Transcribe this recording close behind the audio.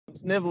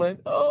Sniveling.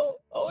 Oh,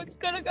 it's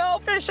gonna go.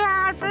 Fish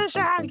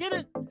on, get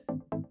it.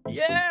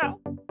 Yeah.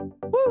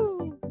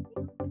 Woo.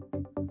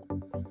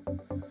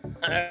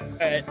 All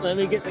right, let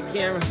me get the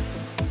camera.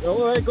 Don't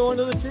let it go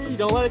into the tree.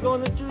 Don't let it go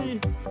in the tree.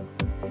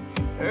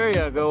 There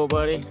you go,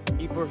 buddy.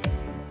 Keep her,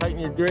 tighten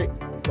your grip.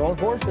 Don't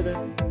force it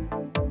in.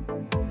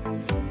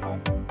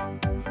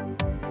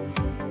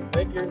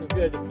 Make yours is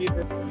good. Just keep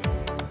her.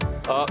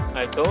 Oh,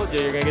 I told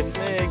you, you're gonna get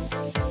snagged.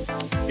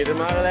 Get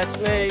him out of that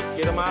snake.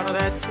 Get him out of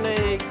that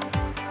snake.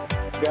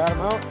 Got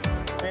him out.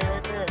 Stay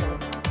right there.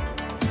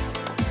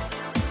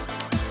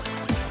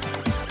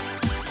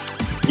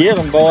 Get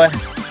him, boy.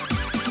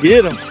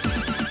 Get him.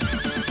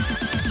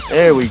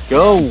 There we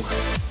go.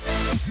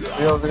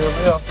 Real.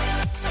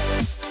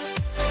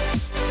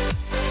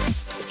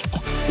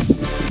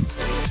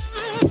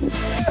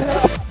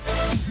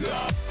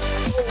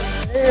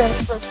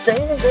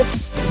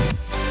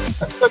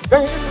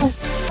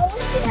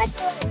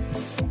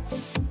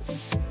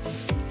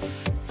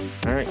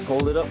 All right,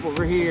 hold it up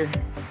over here.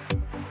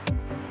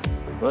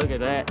 Look at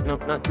that.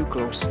 Nope, not too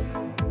close.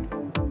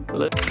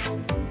 Look.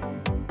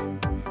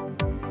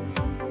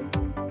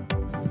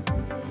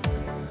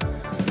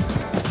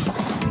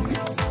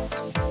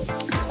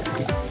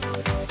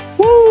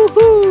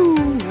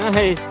 Woohoo!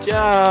 Nice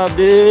job,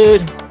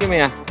 dude.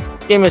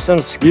 Give me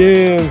some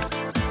scoon.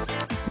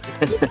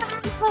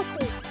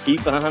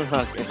 Keep on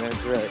hucking,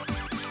 that's right.